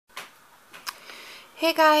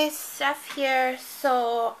Hey guys, Steph here.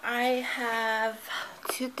 So I have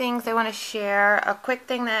two things I want to share. A quick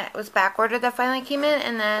thing that was back ordered that finally came in,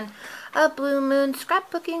 and then a Bluemoon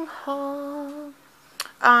scrapbooking haul.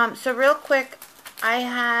 So real quick, I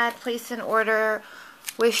had placed an order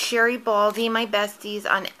with Sherry Baldy, my besties,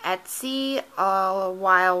 on Etsy a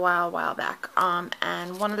while back.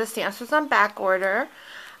 And one of the stamps was on back order,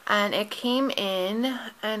 and it came in,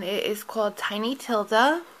 and it is called Tiny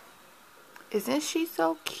Tilda. Isn't she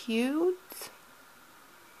so cute?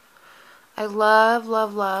 I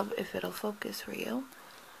love, if it'll focus for you.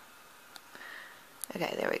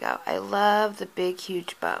 Okay, there we go. I love the big,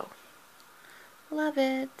 huge bow. Love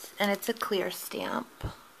it. And it's a clear stamp.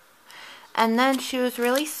 And then she was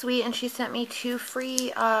really sweet and she sent me two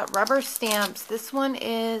free rubber stamps. This one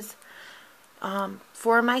is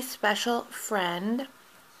for my special friend.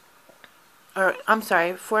 Or, I'm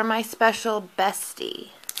sorry, for my special bestie.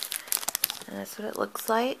 And that's what it looks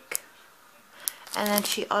like. And then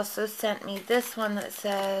she also sent me this one that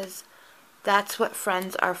says, "That's what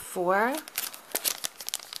friends are for."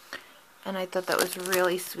 And I thought that was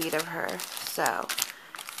really sweet of her. So,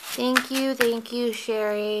 thank you,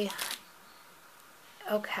 Sherry.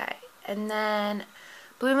 Okay, and then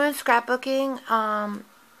Bluemoon Scrapbooking,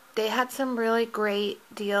 they had some really great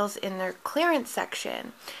deals in their clearance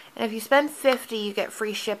section. And if you spend $50, you get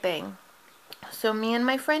free shipping. So me and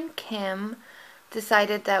my friend Kim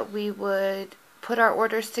decided that we would put our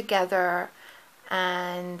orders together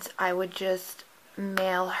and I would just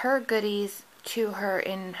mail her goodies to her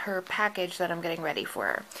in her package that I'm getting ready for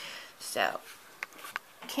her. So,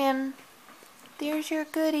 Kim, there's your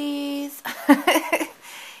goodies.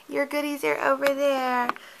 Your goodies are over there.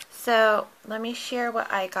 So, let me share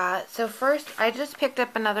what I got. So first, I just picked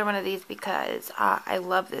up another one of these because I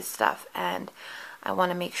love this stuff and I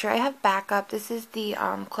want to make sure I have backup. This is the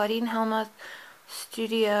Claudine Helmuth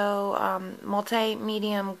Studio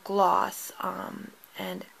Multi-Medium Gloss.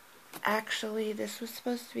 And actually, this was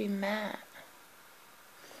supposed to be matte.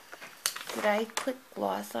 Did I click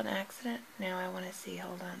gloss on accident? Now I want to see.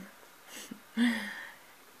 Hold on.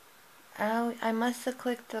 Oh, I must have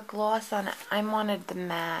clicked the gloss on it. I wanted the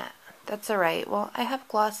matte. That's alright. Well, I have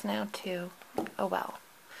gloss now too. Oh well.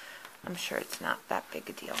 I'm sure it's not that big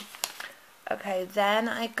a deal. Okay, then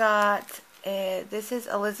I got, this is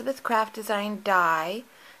Elizabeth Craft Design die.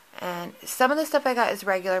 And some of the stuff I got is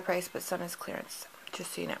regular price, but some is clearance,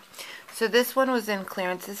 just so you know. So this one was in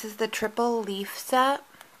clearance. This is the triple leaf set.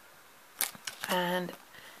 And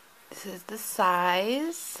this is the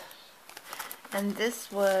size. And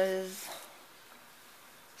this was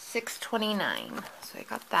 $6.29. So I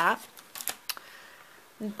got that.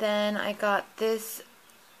 Then I got this.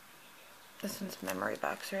 This one's memory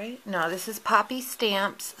box, right? No, this is Poppy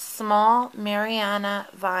Stamps Small Mariana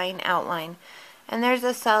Vine Outline. And there's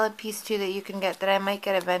a solid piece too that you can get that I might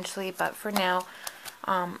get eventually, but for now,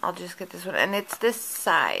 I'll just get this one. And it's this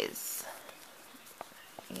size.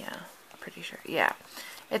 Yeah, pretty sure. Yeah,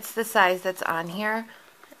 it's the size that's on here.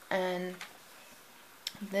 And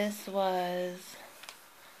this was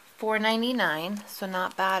 $4.99, so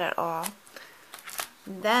not bad at all.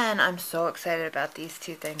 Then I'm so excited about these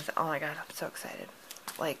two things. Oh my god, I'm so excited.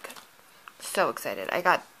 Like, so excited. I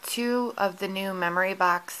got two of the new memory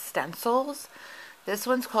box stencils. This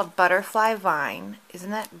one's called Butterfly Vine. Isn't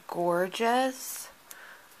that gorgeous?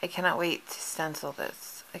 I cannot wait to stencil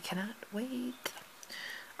this. I cannot wait.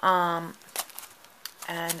 And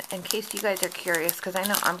in case you guys are curious, because I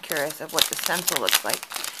know I'm curious of what the stencil looks like.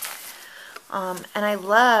 And I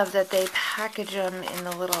love that they package them in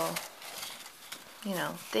the little, you know,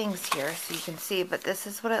 things here so you can see, but this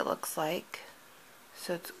is what it looks like.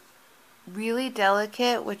 So it's really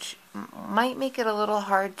delicate, which might make it a little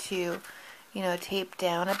hard to, you know, tape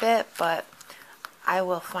down a bit, but I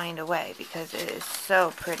will find a way because it is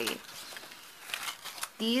so pretty.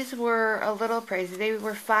 These were a little pricey. They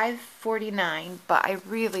were $5.49, but I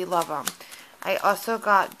really love them. I also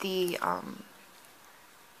got the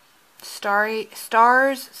Starry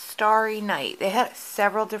Night. They had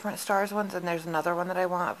several different stars ones, and there's another one that I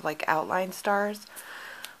want of like outline stars.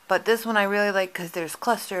 But this one I really like because there's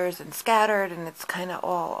clusters and scattered, and it's kind of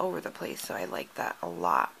all over the place, so I like that a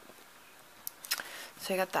lot.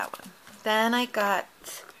 So I got that one. Then I got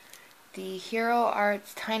the Hero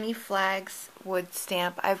Arts Tiny Flags wood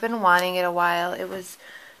stamp. I've been wanting it a while. It was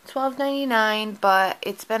 $12.99, but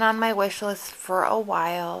it's been on my wish list for a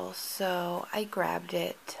while, so I grabbed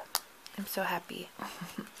it. I'm so happy.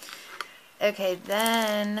 Okay,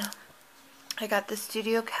 then I got the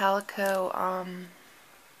Studio Calico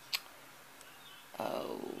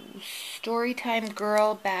Storytime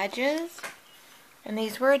Girl badges, and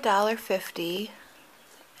these were $1.50.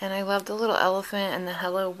 And I love the little elephant and the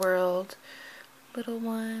Hello World little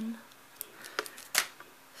one.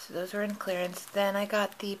 So those were in clearance. Then I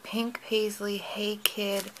got the Pink Paisley Hey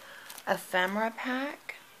Kid ephemera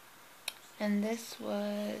pack. And this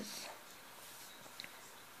was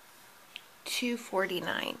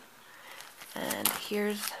 $2.49. And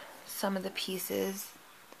here's some of the pieces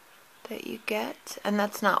that you get. And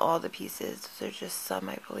that's not all the pieces. Those are just some,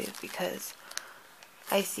 I believe, because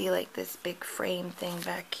I see like this big frame thing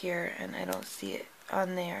back here and I don't see it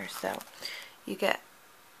on there. So you get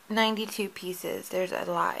 92 pieces. There's a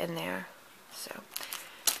lot in there. So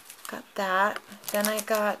got that. Then I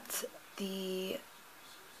got the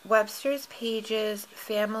Webster's Pages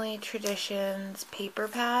Family Traditions paper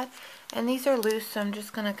pad. And these are loose, so I'm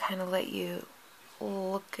just going to kind of let you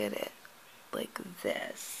look at it like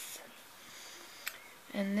this.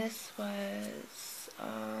 And this was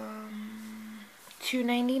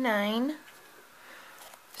 $2.99.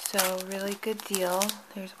 So really good deal.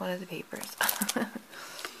 There's one of the papers.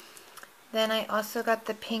 Then I also got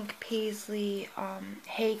the Pink Paisley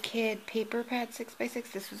Hey Kid paper pad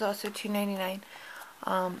 6x6. This was also $2.99.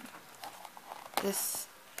 This,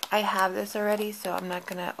 I have this already, so I'm not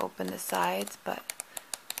gonna open the sides, but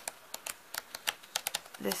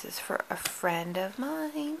this is for a friend of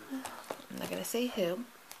mine. I'm not gonna say who.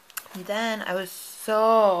 And then I was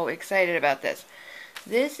so excited about this.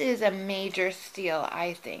 This is a major steal,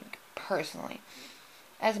 I think, personally.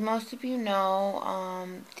 As most of you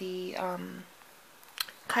know, the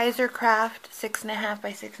Kaiser Craft 6.5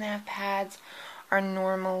 by 6.5 pads are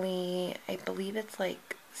normally, I believe it's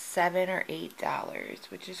like $7 or $8,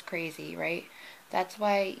 which is crazy, right? That's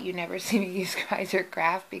why you never see me use Kaiser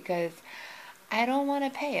Craft, because I don't want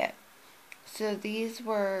to pay it. So these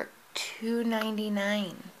were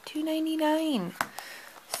 $2.99. $2.99.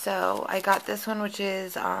 So I got this one, which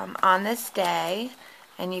is On This Day,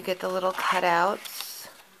 and you get the little cutouts.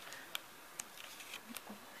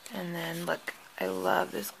 And then look, I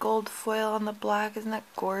love this gold foil on the black. Isn't that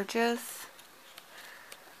gorgeous?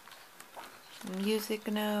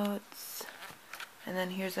 Music notes. And then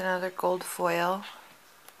here's another gold foil.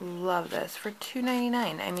 Love this for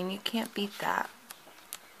 $2.99. I mean, you can't beat that.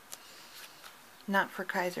 Not for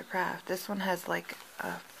Kaiser Craft. This one has like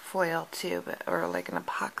a foil too, but or like an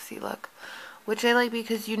epoxy look, which I like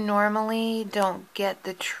because you normally don't get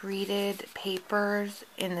the treated papers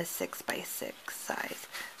in the 6x6 size.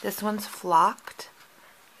 This one's flocked.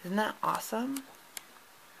 Isn't that awesome?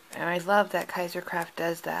 And I love that Kaiser Craft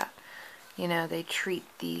does that. You know, they treat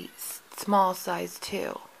the small size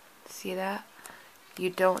too. See that? You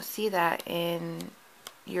don't see that in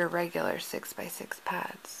your regular 6x6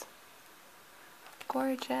 pads.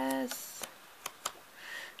 Gorgeous.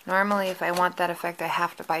 Normally, if I want that effect, I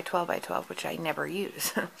have to buy 12x12, which I never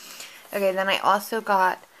use. Okay, then I also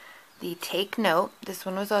got the Take Note. This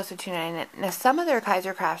one was also $2.99. Now, some of their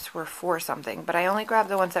Kaiser Crafts were $4 something, but I only grabbed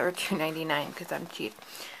the ones that were $2.99 because I'm cheap.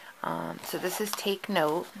 So this is Take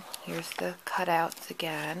Note. Here's the cutouts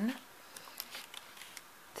again.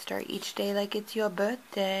 Start each day like it's your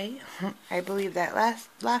birthday. I believe that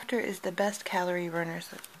laughter is the best calorie burner.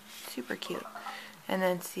 So super cute. And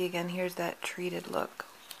then see again, here's that treated look.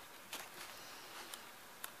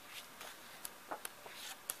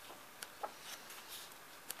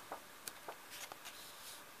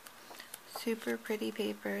 Super pretty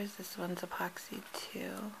papers. This one's epoxy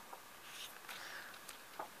too.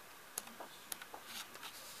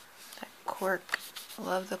 That cork.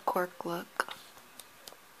 Love the cork look.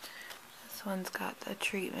 This one's got the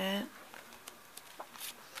treatment.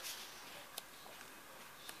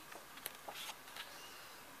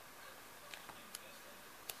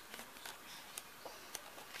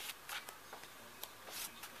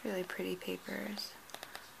 Really pretty papers.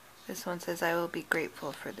 This one says, I will be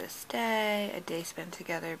grateful for this day. A day spent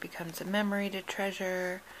together becomes a memory to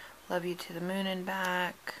treasure. Love you to the moon and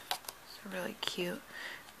back. It's really cute.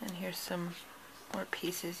 And here's some more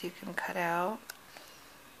pieces you can cut out.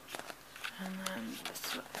 And then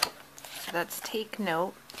this one. So that's Take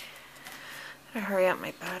Note. I'm gonna hurry up,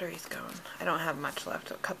 my battery's going. I don't have much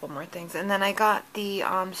left, a couple more things. And then I got the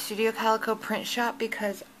Studio Calico print shop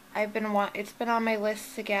because it's been on my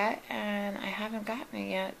list to get and I haven't gotten it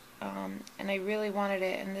yet. And I really wanted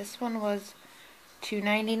it, and this one was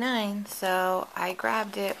 $2.99, so I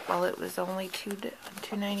grabbed it while it was only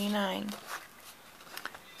 $2.99.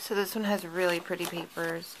 So this one has really pretty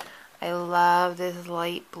papers. I love this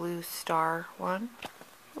light blue star one.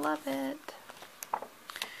 Love it.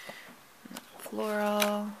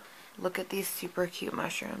 Floral. Look at these super cute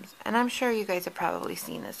mushrooms. And I'm sure you guys have probably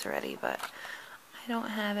seen this already, but I don't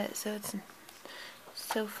have it, so it's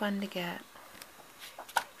so fun to get.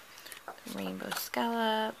 rainbow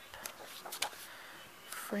scallop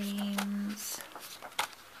frames.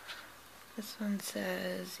 This one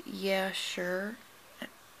says, yeah, sure,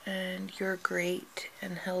 and you're great,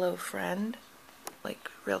 and hello, friend. Like,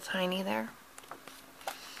 real tiny there.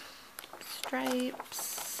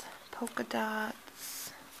 Stripes, polka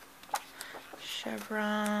dots,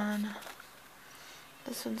 chevron.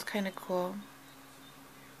 This one's kind of cool.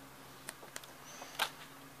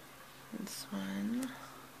 This one.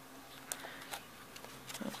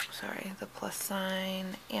 Oh, sorry, the plus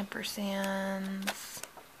sign, ampersands.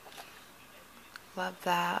 Love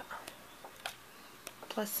that.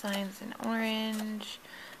 Plus signs in orange.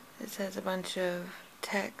 This has a bunch of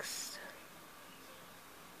text.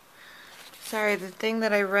 Sorry, the thing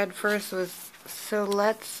that I read first was, so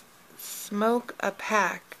let's smoke a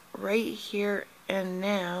pack right here and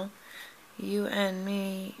now. You and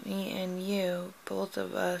me and you, both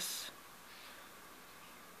of us.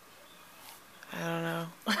 I don't know.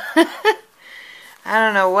 I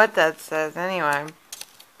don't know what that says anyway.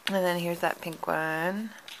 And then here's that pink one.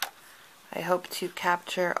 I hope to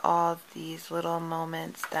capture all these little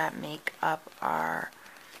moments that make up our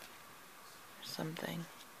something.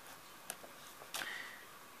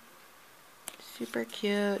 Super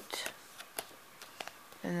cute.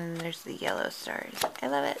 And then there's the yellow stars. I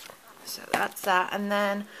love it. So that's that. And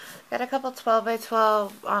then got a couple 12 by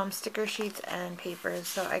 12 sticker sheets and papers.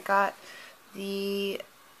 So I got the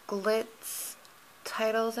Glitz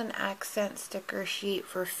Titles and Accent sticker sheet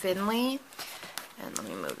for Finley. And let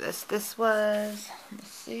me move this. This was, let's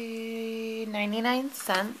see, 99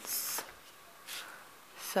 cents.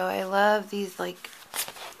 So I love these, like,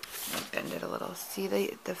 let me bend it a little. See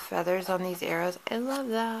the feathers on these arrows? I love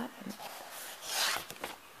that.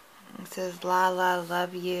 It says, la la,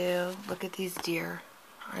 love you. Look at these deer.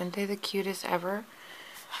 Aren't they the cutest ever?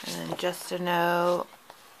 And then just to know,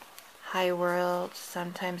 hi world,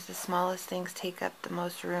 sometimes the smallest things take up the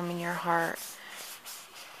most room in your heart.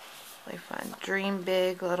 Really fun. Dream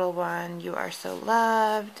big, little one. You are so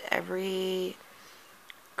loved. Every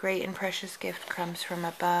great and precious gift comes from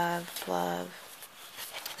above. Love.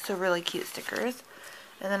 So really cute stickers.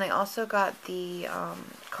 And then I also got the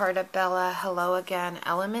Carta Bella Hello Again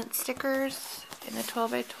Element stickers in a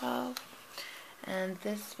 12 by 12. And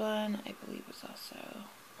this one, I believe, was also,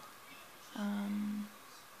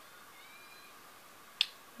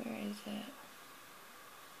 where is it?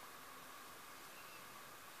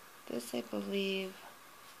 This, I believe,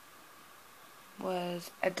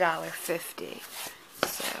 was $1.50.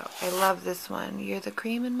 So I love this one. You're the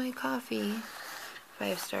cream in my coffee.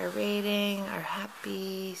 5-star rating. Are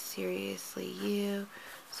happy. Seriously, you.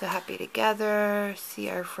 So happy together. See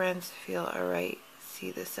our friends. Feel alright.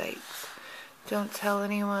 See the sights. Don't tell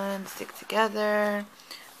anyone. Stick together.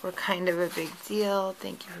 We're kind of a big deal.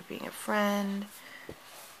 Thank you for being a friend.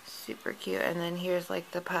 Super cute. And then here's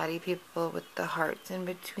like the potty people with the hearts in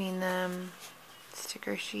between them.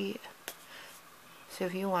 Sticker sheet. So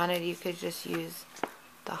if you wanted, you could just use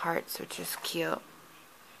the hearts, which is cute.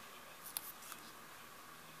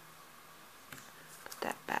 Put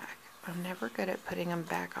that back. I'm never good at putting them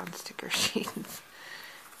back on sticker sheets.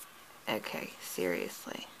 Okay,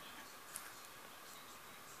 seriously.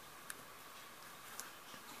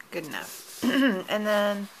 Good enough. And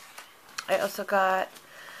then I also got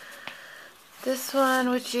this one,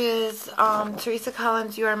 which is Teresa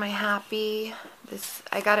Collins, You Are My Happy. This,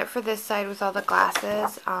 I got it for this side with all the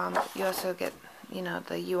glasses. You also get, you know,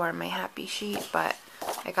 the You Are My Happy sheet, but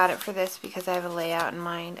I got it for this because I have a layout in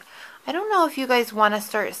mind. I don't know if you guys want to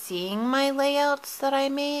start seeing my layouts that I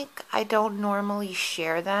make. I don't normally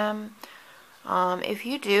share them. If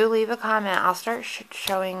you do, leave a comment. I'll start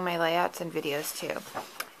showing my layouts in videos too.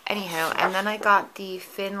 Anywho, and then I got the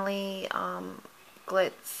Finley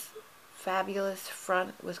Glitz Fabulous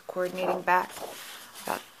Front with coordinating back.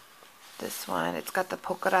 Got this one. It's got the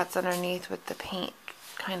polka dots underneath with the paint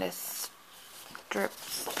kind of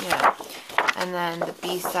strips, you know. And then the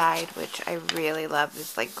B side, which I really love,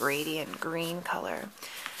 this like gradient green color.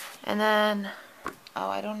 And then, oh,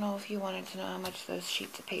 I don't know if you wanted to know how much those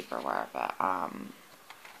sheets of paper were, but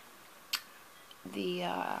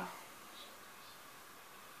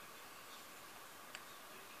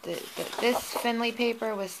this Finley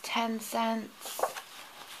paper was 10 cents,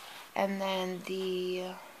 and then the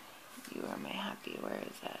You Are My Happy, where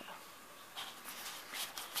is that?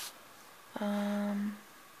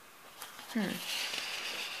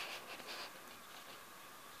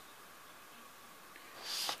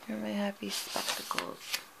 You Are My Happy spectacles.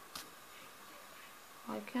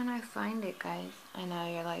 Why can't I find it, guys? I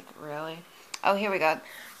know, you're like, really? Oh, here we go.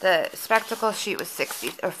 The spectacle sheet was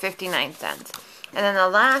 60 or 59 cents. And then the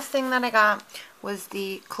last thing that I got was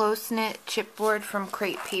the close-knit chipboard from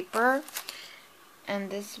Crate Paper. And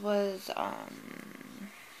this was,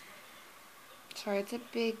 sorry, it's a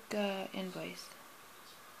big invoice.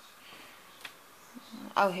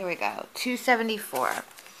 Oh, here we go. $2.74.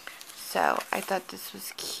 So I thought this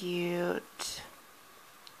was cute.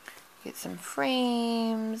 Get some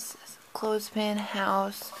frames, clothespin,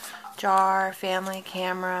 house, jar, family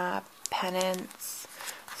camera, pennants.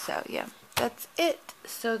 So yeah, that's it.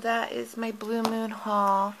 So that is my Blue Moon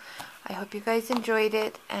haul. I hope you guys enjoyed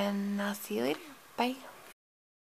it, and I'll see you later. Bye.